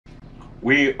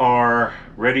We are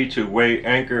ready to weigh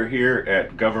anchor here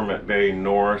at Government Bay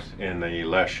North in the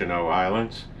Les Cheneaux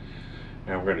Islands.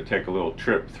 And we're going to take a little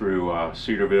trip through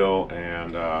Cedarville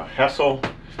and Hessel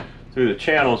through the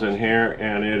channels in here,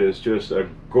 and it is just a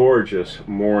gorgeous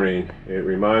morning. It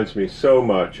reminds me so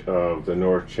much of the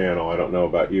North Channel. I don't know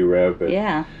about you, Rev, but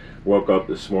yeah. Woke up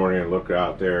this morning and looked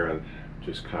out there and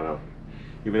just kind of,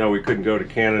 even though we couldn't go to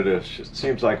Canada, it just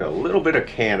seems like a little bit of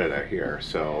Canada here.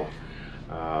 So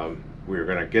we're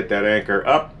going to get that anchor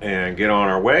up and get on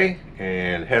our way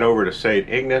and head over to St.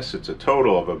 Ignace. It's a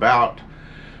total of about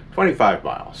 25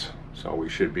 miles. So we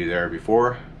should be there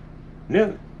before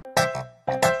noon.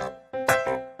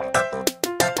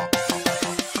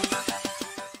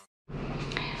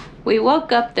 We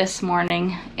woke up this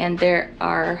morning and there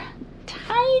are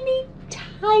tiny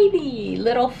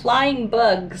little flying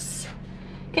bugs.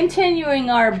 Continuing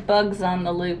our Bugs on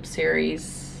the Loop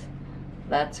series.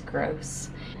 That's gross.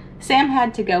 Sam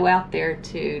had to go out there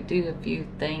to do a few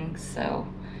things, so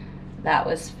that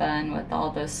was fun with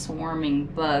all those swarming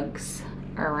bugs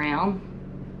around.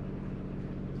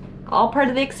 All part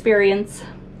of the experience.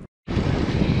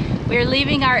 We're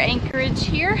leaving our anchorage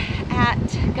here at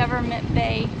Government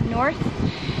Bay North,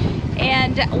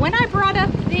 and when I brought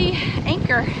up the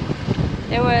anchor,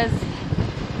 there was,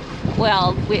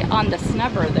 well, on the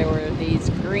snubber there were these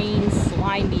green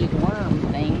slimy worm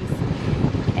things,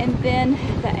 and then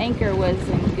the anchor was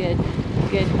in good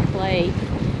clay,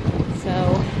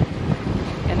 so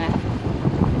I'm gonna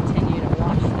continue to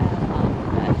wash that off.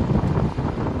 But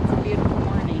it's a beautiful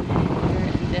morning here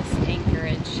in this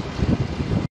anchorage.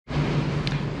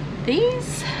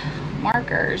 These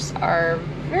markers are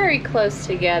very close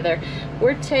together.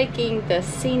 We're taking the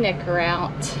scenic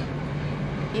route.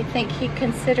 You think he'd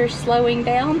consider slowing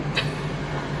down?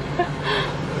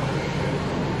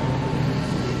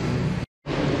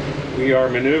 We are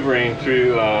maneuvering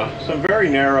through some very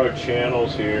narrow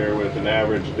channels here with an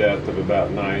average depth of about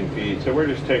 9 feet. So we're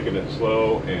just taking it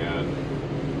slow and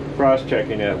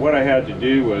cross-checking it. What I had to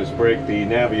do was break the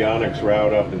Navionics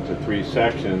route up into 3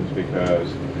 sections,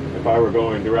 because if I were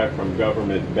going direct from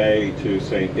Government Bay to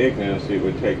St. Ignace, it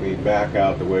would take me back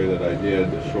out the way that I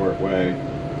did, the short way.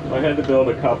 So I had to build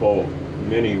a couple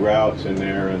mini routes in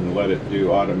there and let it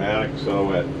do automatic,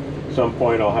 so at some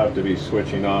point I'll have to be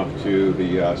switching off to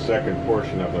the second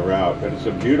portion of the route. But it's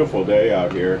a beautiful day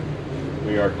out here.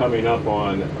 We are coming up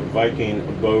on Viking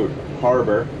Boat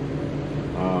Harbor.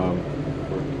 We're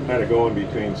kind of going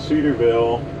between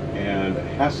Cedarville and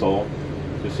Hessel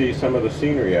to see some of the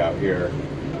scenery out here.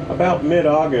 About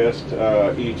mid-August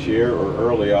each year, or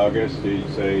early August,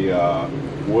 it's a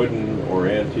wooden or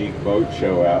antique boat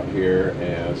show out here,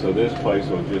 and so this place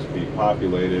will just be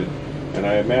populated. And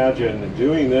I imagine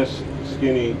doing this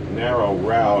skinny, narrow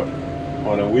route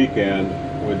on a weekend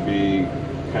would be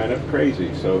kind of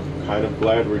crazy, so kind of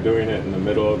glad we're doing it in the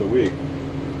middle of the week.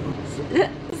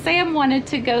 Sam wanted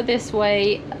to go this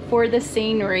way for the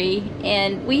scenery,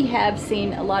 and we have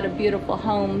seen a lot of beautiful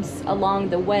homes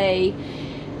along the way.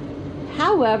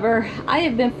 However, I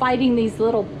have been fighting these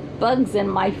little bugs in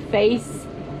my face.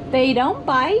 They don't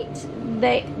bite.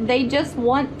 They just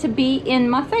want to be in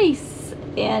my face.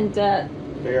 And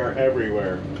they are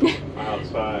everywhere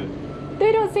outside.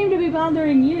 They don't seem to be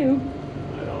bothering you.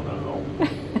 I don't know.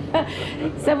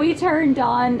 So we turned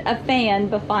on a fan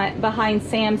behind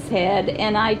Sam's head,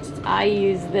 and I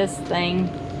use this thing,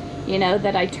 you know,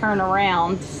 that I turn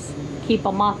around, keep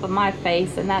them off of my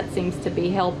face, and that seems to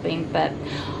be helping. But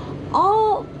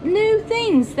all new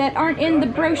things that aren't in the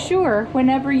brochure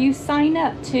whenever you sign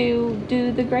up to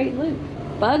do the Great Loop.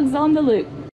 Bugs on the Loop.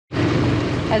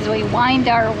 As we wind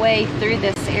our way through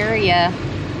this area,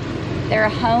 there are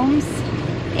homes,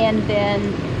 and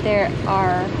then there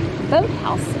are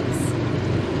boathouses.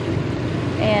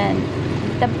 And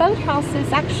the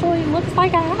boathouses actually looks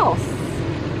like a house.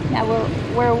 Now,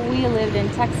 where we lived in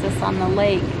Texas on the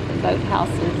lake, the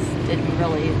boathouses didn't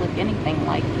really look anything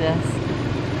like this.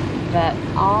 But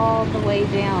all the way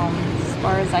down, as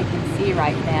far as I can see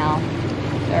right now,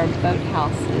 there are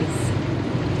boathouses.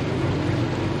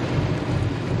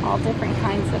 All different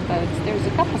kinds of boats. There's a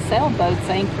couple sailboats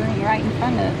anchoring right in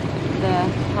front of the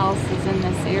houses in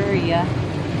this area.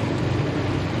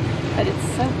 But it's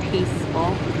so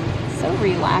peaceful, so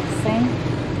relaxing.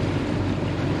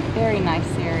 Very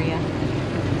nice area.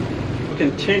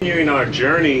 Continuing our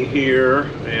journey here,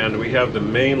 and we have the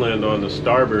mainland on the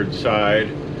starboard side,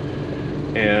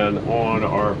 and on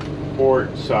our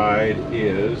port side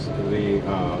is the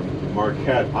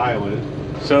Marquette Island.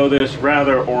 So this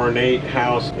rather ornate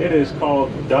house, it is called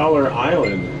Dollar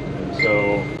Island, and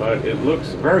so but it looks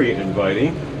very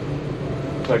inviting.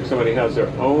 like somebody has their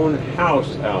own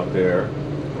house out there,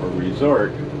 or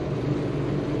resort.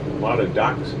 A lot of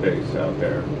dock space out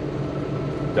there.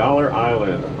 Dollar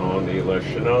Island on the Le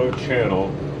Chenot Channel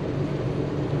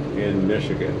in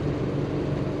Michigan.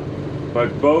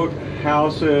 But boat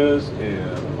houses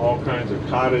and all kinds of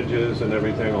cottages and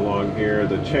everything along here.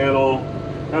 The channel,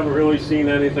 haven't really seen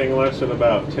anything less than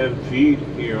about 10 feet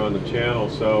here on the channel,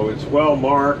 so it's well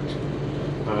marked.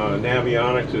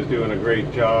 Navionics is doing a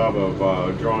great job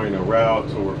of drawing a route,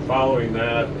 so we're following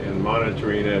that and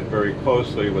monitoring it very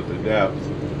closely with the depth.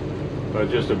 But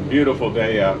just a beautiful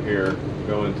day out here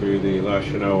going through the Le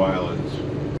Chenot Islands.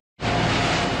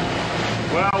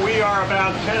 Well, we are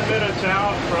about 10 minutes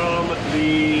out from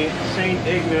the St.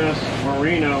 Ignace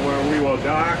Marina, where we will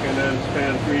dock and then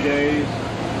spend 3 days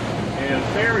and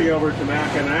ferry over to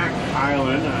Mackinac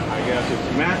Island. I guess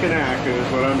it's Mackinac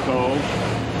is what I'm told.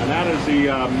 And that is the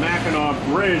Mackinac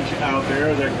Bridge out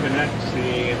there that connects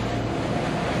the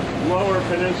lower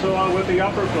peninsula with the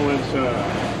upper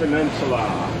peninsula.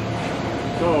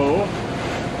 So,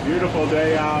 beautiful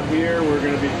day out here. We're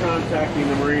going to be contacting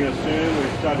the marina soon.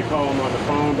 We've tried to call them on the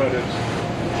phone, but it's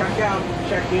check-out,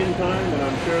 check-in time, and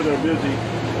I'm sure they're busy.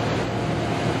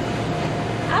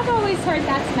 I've always heard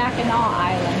that's Mackinac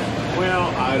Island.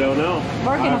 Well, I don't know.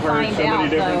 We're going to find I've heard so many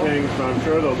different though. things, so I'm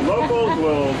sure the locals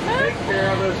will take care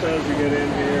of us as we get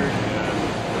in here,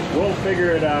 and we'll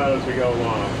figure it out as we go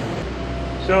along.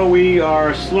 So we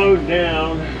are slowed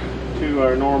down to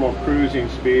our normal cruising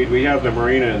speed. We have the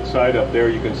marina in sight up there.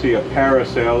 You can see a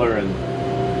parasailer,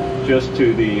 and just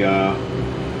to the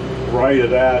right of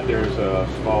that there's a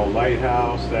small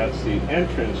lighthouse. That's the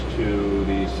entrance to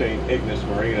the St. Ignace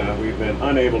Marina. We've been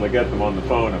unable to get them on the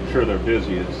phone. I'm sure they're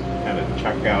busy. It's kind of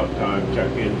check-out time,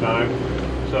 check-in time.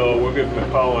 So we'll give them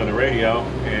a call on the radio,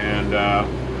 and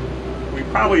we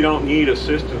probably don't need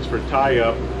assistance for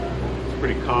tie-up. It's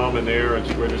pretty calm in there.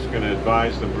 We're just going to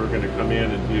advise them we're going to come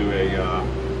in and do a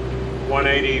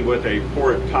 180 with a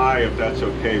port tie if that's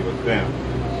okay with them.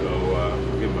 So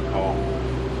we'll give them a call.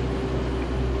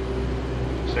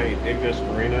 St. Ignace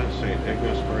Marina, St.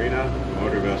 Ignace Marina,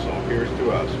 motor vessel, here's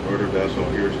to us. Motor vessel,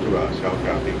 here's to us. How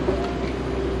copy?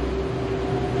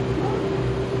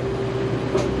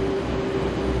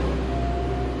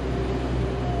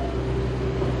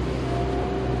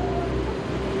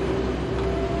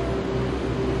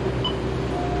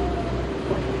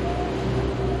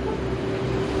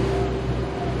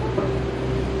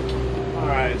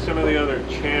 Alright, some of the other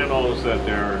channels that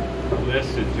they're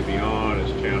listed to be on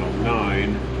is channel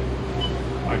 9.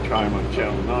 I try them on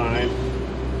channel 9.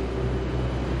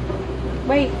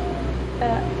 Wait,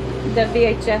 the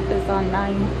VHF is on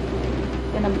 9.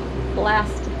 Gonna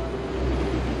blast.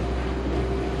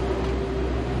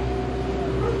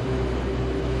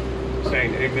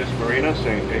 St. Ignace Marina,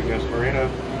 St. Ignace Marina,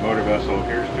 motor vessel,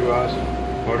 here's to us.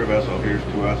 Motor vessel, here's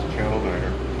to us, channel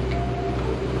 9er.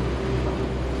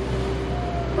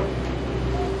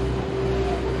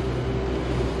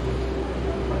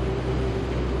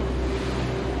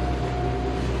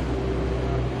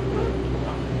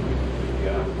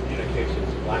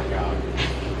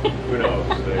 Who knows?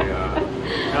 They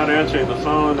not answering the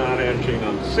phone, not answering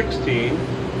on 16.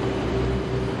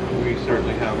 We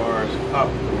certainly have ours up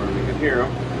to where we can hear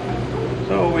them.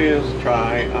 So we just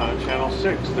try channel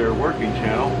 6, their working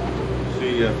channel.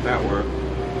 See if that works.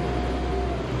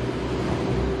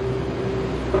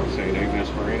 St.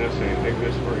 Ignace Marina, St.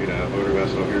 Ignace Marina, motor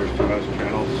vessel here's to us,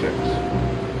 channel 6.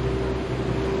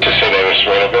 To St. Ignace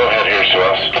Marina, go ahead, here's to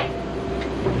us.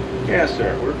 Yes,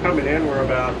 sir. We're coming in. We're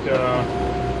about a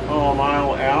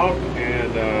mile out,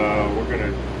 and we're going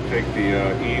to take the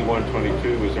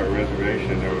E122 as our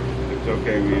reservation. It's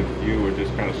okay with you. We'll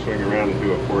just kind of swing around and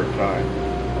do a port tie.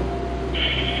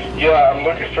 Yeah, I'm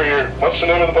looking for your... What's the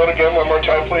name of the boat again? One more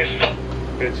time, please.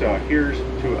 It's Here's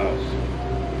to Us.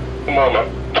 A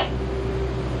moment.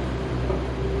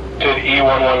 Did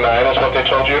E119 is what they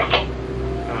told you?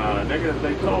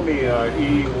 They told me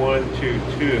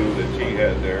E122 that she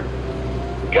had there.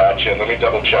 Gotcha. Let me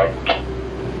double check.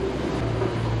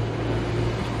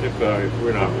 If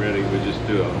we're not ready, we'll just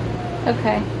do a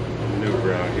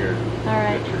maneuver out here. All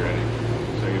right. Get you ready,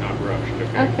 so you're not rushed.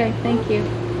 Okay. Okay, thank you.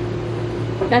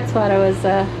 That's what I was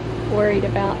worried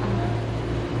about.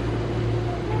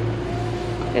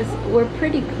 Because we're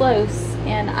pretty close,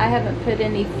 and I haven't put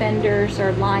any fenders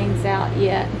or lines out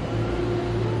yet.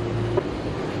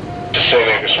 St.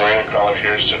 Ignace Marina, calling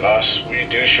here's to us. We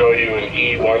do show you an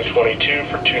E122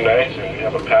 for 2 nights, and we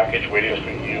have a package waiting for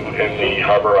you in the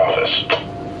harbor office.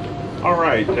 All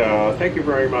right. Thank you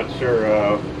very much,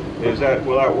 sir.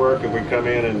 Will that work if we come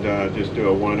in and just do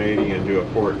a 180 and do a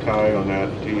port tie on that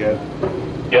T-head?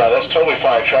 Yeah, that's totally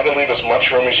fine. Try to leave as much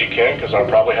room as you can, because I'll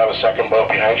probably have a second boat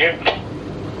behind you.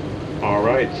 All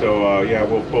right, so yeah,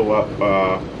 we'll pull up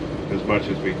as much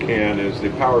as we can. Is the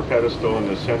power pedestal in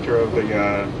the center of the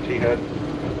T-head?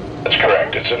 That's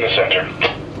correct. It's in the center.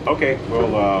 Okay,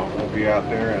 we'll be out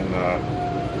there, and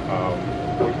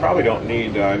we probably don't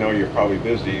need, I know you're probably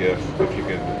busy, if you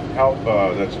can help,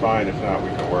 that's fine. If not, we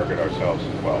can work it ourselves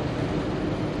as well.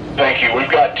 Thank you. We've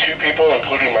got 2 people,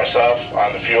 including myself,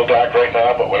 on the fuel dock right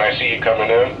now, but when I see you coming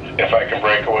in, if I can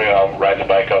break away, I'll ride the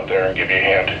bike up there and give you a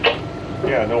hand.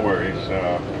 Yeah, no worries.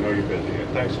 I know you're busy.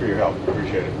 Thanks for your help.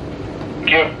 Appreciate it.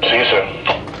 Thank you. See you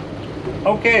soon.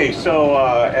 Okay, so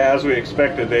as we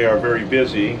expected, they are very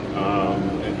busy,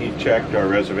 and he checked our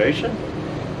reservation.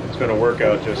 It's going to work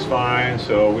out just fine.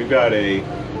 So we've got a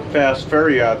fast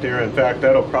ferry out there. In fact,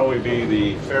 that'll probably be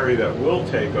the ferry that we'll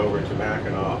take over to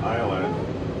Mackinac Island,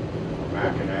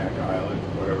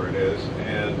 whatever it is,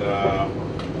 and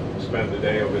spend the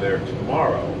day over there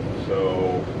tomorrow.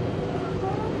 So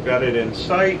we've got it in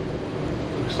sight.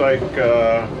 Looks like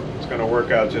it's going to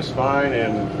work out just fine,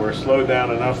 and we're slowed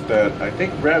down enough that I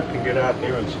think Rev can get out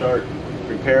here and start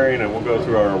preparing, and we'll go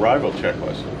through our arrival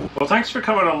checklist. Well, thanks for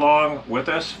coming along with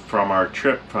us from our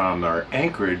trip from our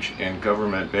anchorage in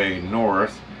Government Bay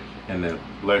North in the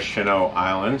Les Chenaux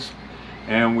Islands,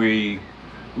 and we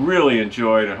really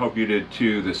enjoyed, and hope you did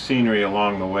too, the scenery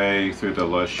along the way through the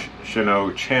Les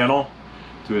Chenaux Channel,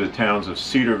 through the towns of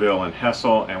Cedarville and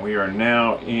Hessel, and we are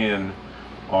now in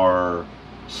our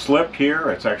slip here.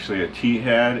 It's actually a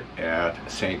T-head at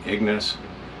St. Ignace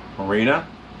Marina,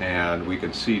 and we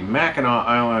can see Mackinac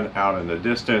Island out in the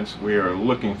distance. We are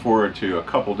looking forward to a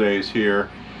couple days here,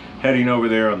 heading over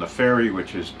there on the ferry,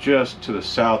 which is just to the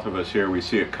south of us here. We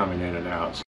see it coming in and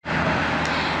out.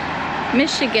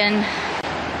 Michigan,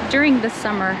 during the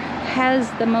summer, has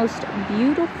the most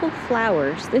beautiful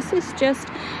flowers. This is just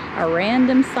a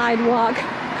random sidewalk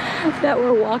that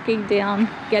we're walking down,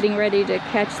 getting ready to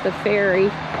catch the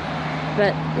ferry.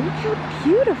 But look how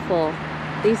beautiful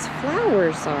these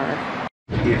flowers are.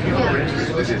 If you're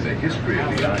interested in the history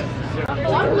of the island,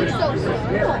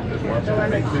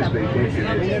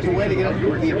 there's a way to get up to the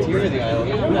interior of the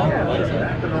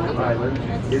island.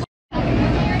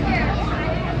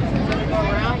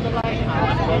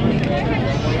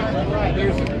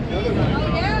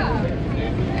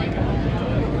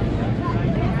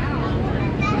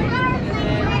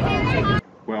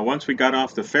 Well, once we got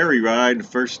off the ferry ride, the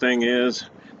first thing is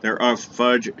there are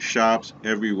fudge shops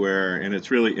everywhere, and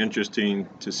it's really interesting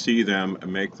to see them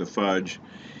make the fudge.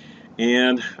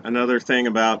 And another thing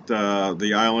about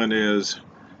the island is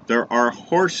there are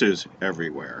horses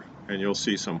everywhere, and you'll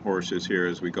see some horses here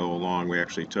as we go along. We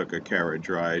actually took a carriage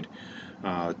ride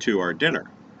to our dinner.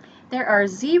 There are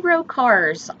 0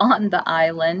 cars on the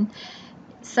island,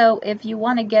 so if you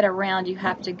want to get around, you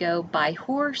have to go by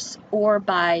horse or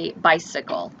by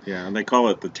bicycle. Yeah, and they call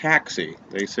it the taxi.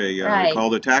 They say Right. they call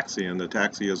the taxi, and the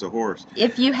taxi is a horse.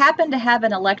 If you happen to have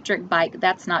an electric bike,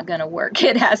 that's not going to work.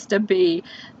 It has to be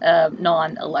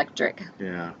non-electric.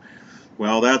 Yeah.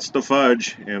 Well, that's the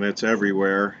fudge, and it's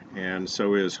everywhere, and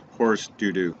so is horse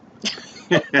doo-doo.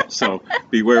 So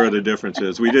beware of the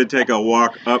differences. We did take a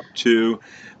walk up to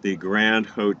the Grand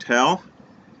Hotel.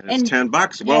 It's $10.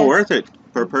 Well, yes, worth it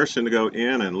per person to go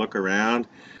in and look around.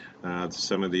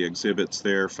 Some of the exhibits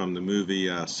there from the movie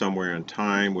Somewhere in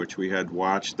Time, which we had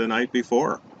watched the night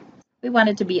before. We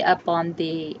wanted to be up on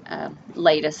the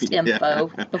latest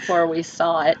info before we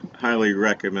saw it. Highly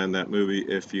recommend that movie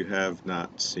if you have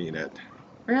not seen it.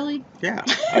 Really? Yeah,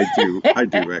 I do. I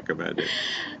do recommend it.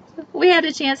 We had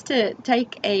a chance to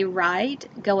take a ride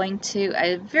going to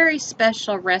a very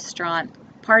special restaurant,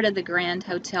 part of the Grand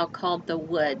Hotel, called The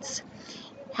Woods.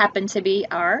 Happened to be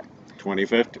our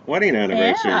 25th wedding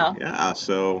anniversary. Yeah. Yeah,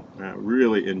 so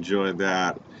really enjoyed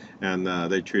that, and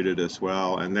they treated us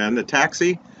well. And then the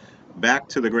taxi back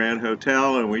to the Grand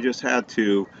Hotel, and we just had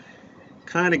to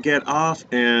kind of get off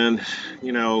and,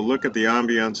 you know, look at the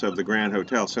ambience of the Grand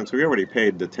Hotel. Since we already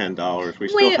paid the $10, we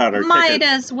still had our might ticket.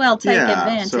 as well take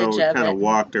advantage so we of kind of it.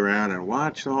 walked around and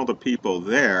watched all the people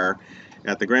there.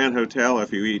 At the Grand Hotel,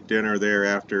 if you eat dinner there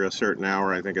after a certain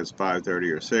hour, I think it's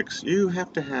 5:30 or 6, you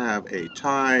have to have a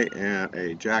tie and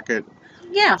a jacket,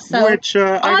 Yeah, so which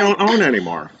I don't own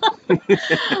anymore.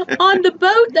 on the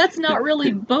boat, that's not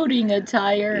really boating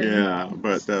attire. Yeah,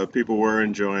 but people were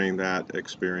enjoying that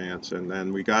experience. And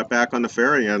then we got back on the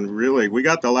ferry, and really, we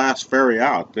got the last ferry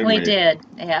out, didn't we? We did,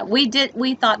 yeah. We did.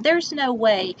 We thought, there's no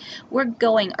way we're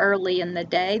going early in the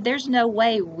day. There's no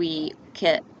way we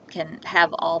can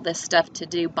have all this stuff to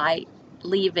do by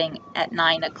leaving at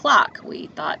 9 o'clock. We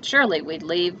thought surely we'd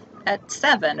leave at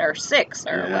 7 or 6 or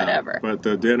Yeah, whatever. But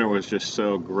the dinner was just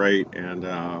so great,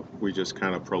 and we just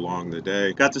kind of prolonged the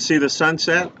day. Got to see the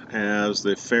sunset as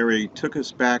the ferry took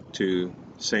us back to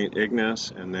St.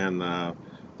 Ignace, and then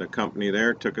the company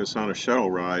there took us on a shuttle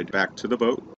ride back to the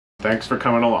boat. Thanks for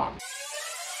coming along.